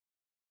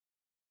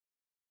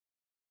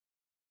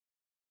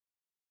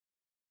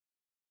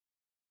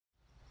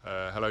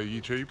Hello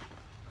YouTube,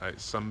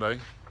 it's Sunday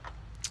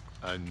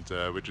and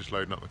we're just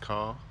loading up the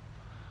car.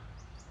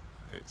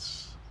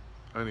 It's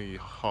only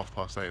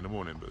 8:30 in the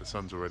morning, but the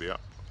sun's already up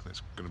and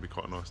it's going to be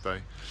quite a nice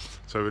day.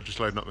 So we're just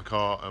loading up the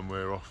car and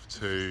we're off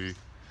to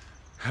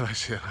hello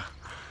Sheila.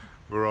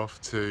 We're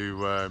off to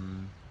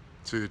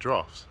the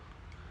Giraffes.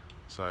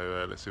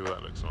 So let's see what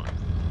that looks like.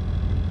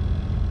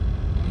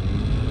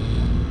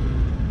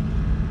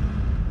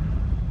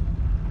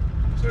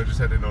 So we're just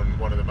heading on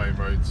one of the main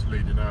roads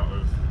leading out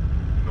of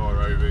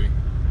Nairobi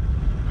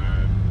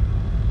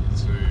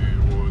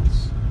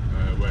towards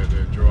where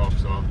the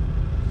Giraffes are.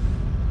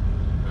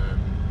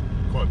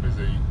 Quite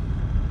busy,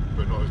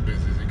 but not as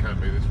busy as it can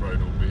be. This road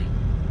will be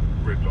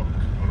gridlock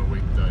on a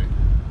weekday.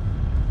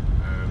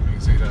 You can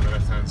see down the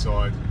left hand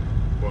side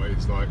what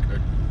is like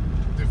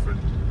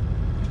different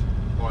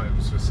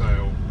items for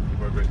sale,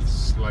 whether it's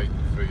slate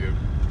for your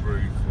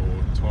roof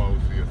or tile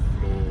for your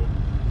floor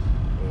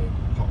or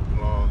pot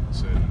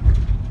plants and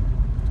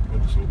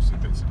all sorts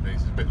of bits and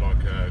pieces, a bit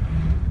like a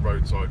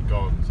roadside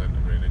garden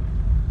centre really.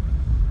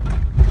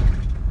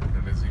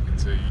 And as you can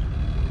see,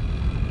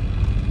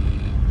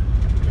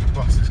 the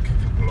buses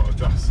kick up a lot of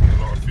dust and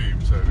a lot of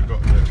fumes, so we've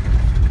got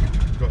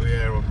the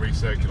air on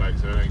recirculate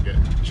so they don't get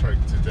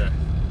choked to death.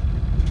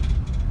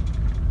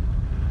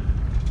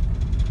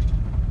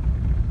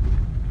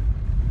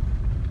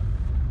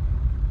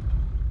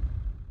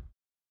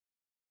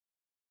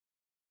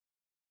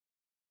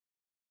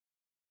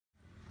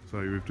 So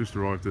we've just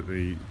arrived at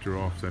the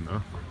giraffe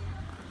centre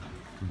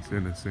and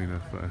Sienna's seen her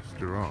first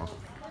giraffe.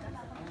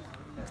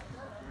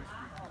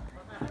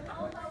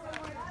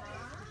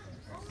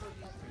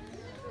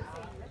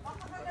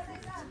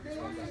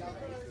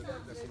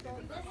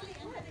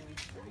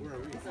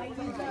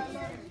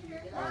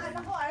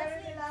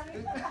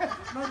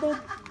 No,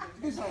 don't.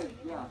 This side,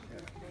 yeah.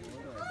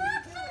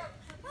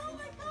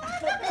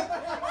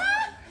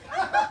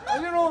 Oh,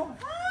 you know.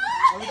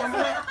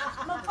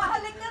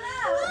 Magpahalik ka na!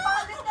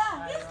 Magpahalik ka!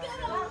 He's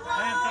gonna move on!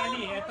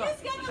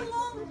 He's gonna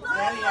move on!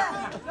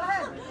 Go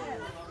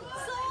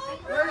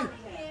ahead!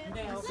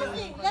 So,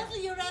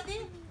 Leslie, you ready?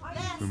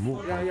 Yes.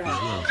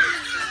 Yeah.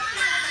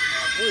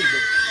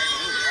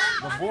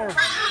 The boar.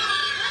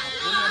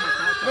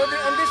 No,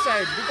 on this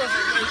side, because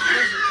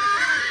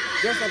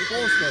there's a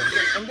poster.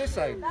 On this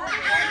side. Oh,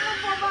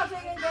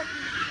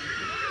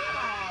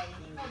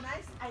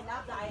 nice. I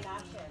love the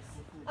eyelashes.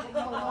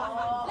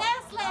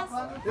 Les.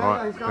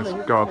 Right, let's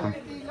go up and...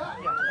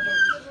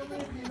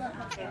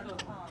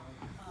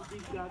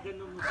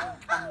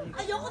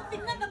 Ayoko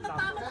tingnan,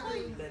 natatakot ko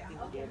eh.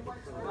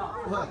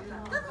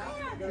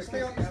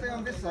 Stay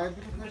on this side.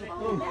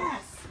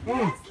 Yes.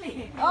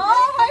 Leslie.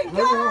 Oh my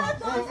God!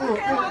 I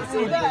want to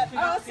see that. I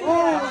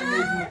want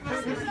to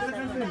see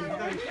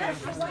that.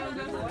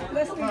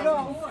 Leslie, go.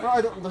 No,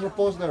 there's a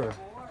post there.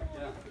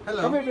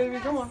 Hello. Come here, baby.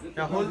 Come on.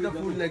 Now hold the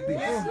food like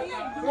this.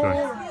 Sorry.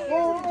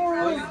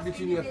 Hold it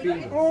between your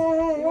fingers.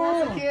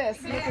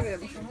 Yes, look at him.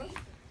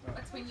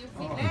 Between your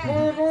fingers.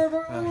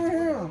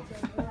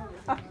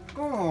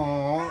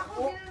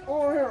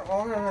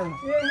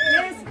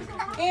 Yes,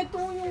 ito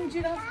yung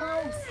giraffe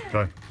house.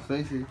 Okay.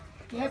 Stacy.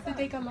 You have to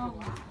take a long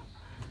one.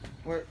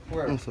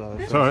 Where?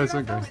 Inside. Sorry, it's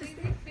okay.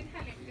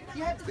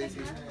 You have to take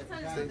Stacy.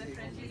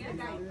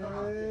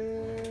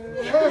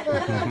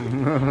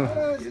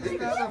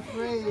 She's not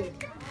afraid.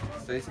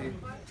 Stacy.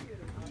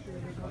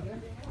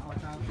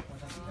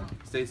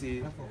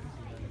 Stacy.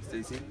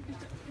 Stacy.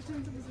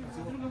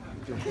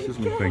 Excuse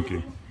me, thank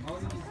you.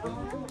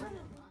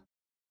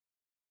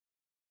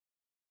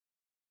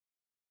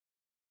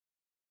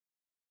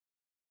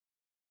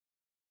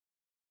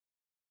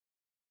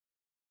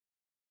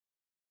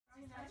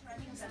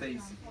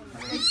 Stacy.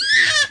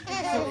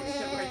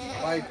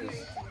 Fighters.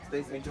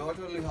 Stacy. In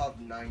total you have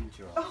 9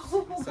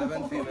 giraffes.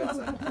 7 females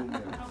and 2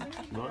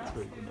 males.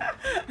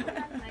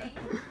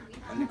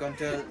 And you can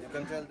tell the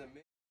male.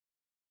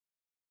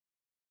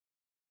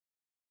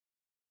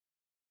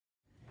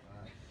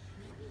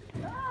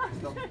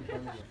 Stop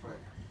becoming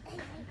afraid.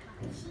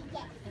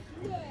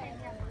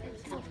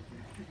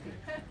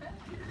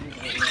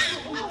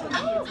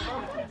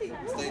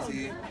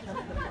 Stacy.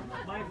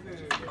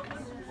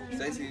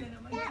 Stacy.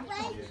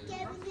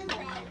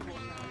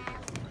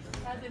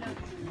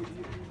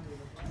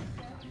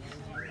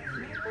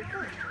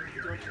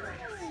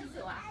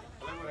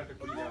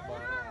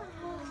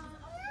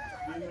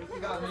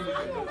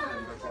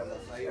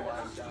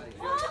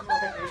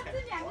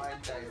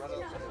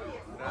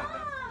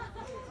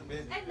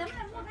 Em nấm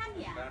là món ăn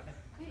nhỉ?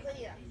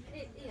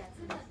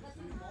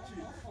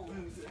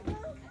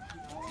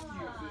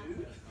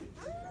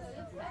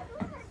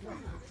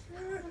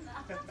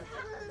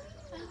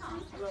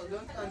 No,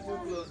 don't stand too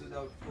close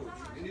without food.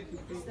 You need to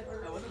feed.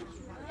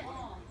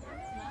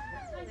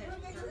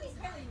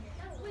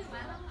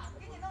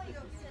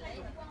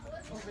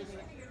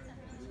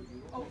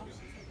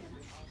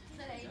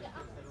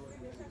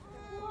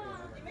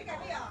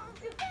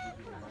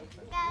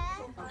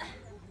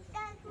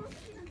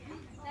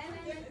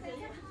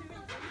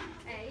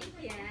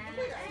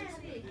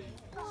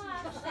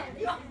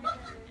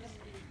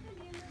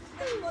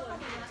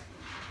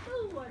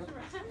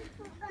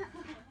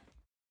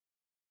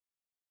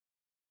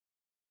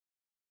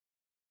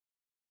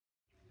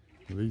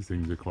 These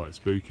things are quite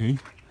spooky.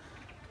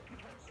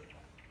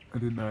 I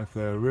didn't know if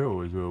they were real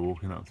as we were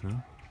walking up to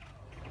them.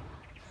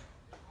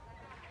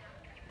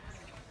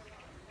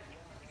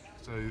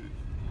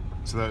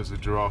 So that was the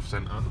giraffe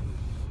centre,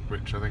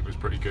 which I think was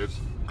pretty good.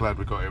 Glad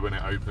we got here when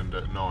it opened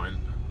at 9,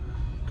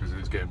 because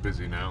it's getting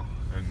busy now,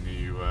 and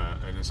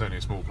and it's only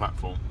a small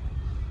platform.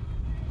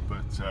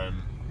 But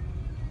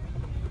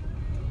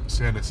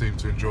Sienna seemed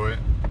to enjoy it,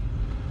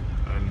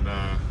 and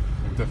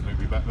we'll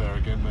definitely be back there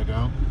again, no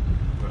doubt.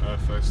 But our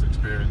first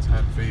experience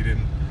hand feeding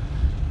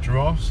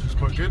giraffes was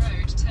quite good.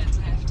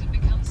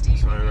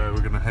 So we're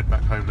going to head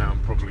back home now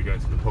and probably go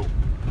to the pool.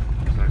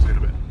 So see you in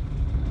a bit.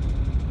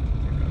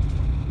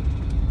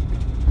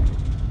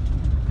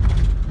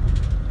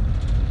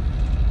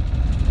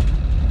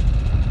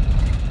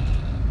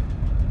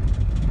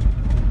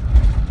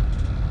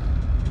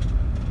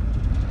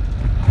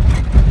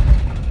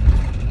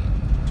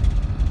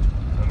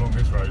 Along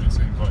this road it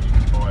seems like you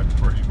can buy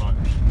pretty much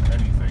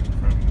anything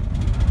from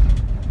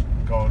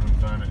garden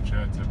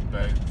furniture to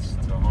beds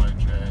to high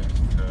chairs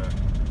to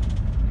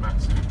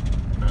massive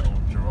metal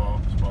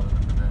giraffes by the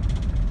look of them.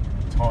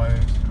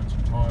 Tyres, got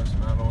some tyres,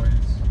 some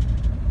alloys.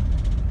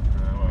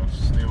 Well,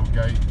 steel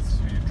gates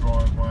for your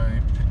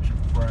driveway, picture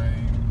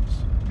frames,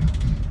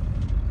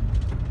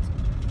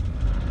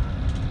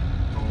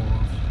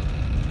 doors.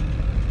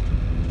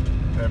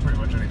 Yeah, pretty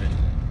much anything.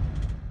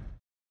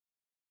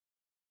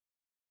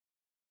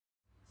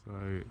 So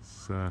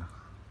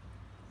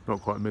it's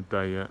not quite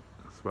midday yet.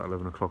 It's about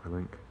 11 o'clock, I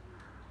think,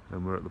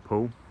 and we're at the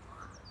pool.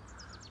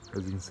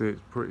 As you can see,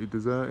 it's pretty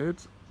deserted.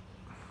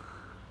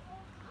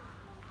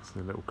 It's a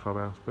little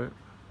clubhouse bit.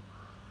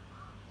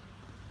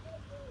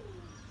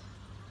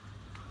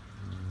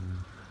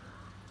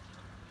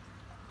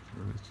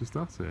 And it's just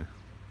us here,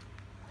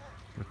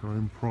 like our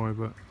own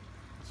private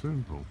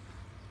swimming pool.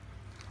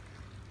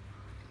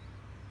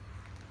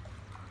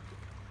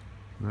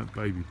 And that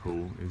baby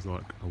pool is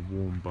like a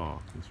warm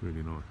bath. It's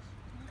really nice.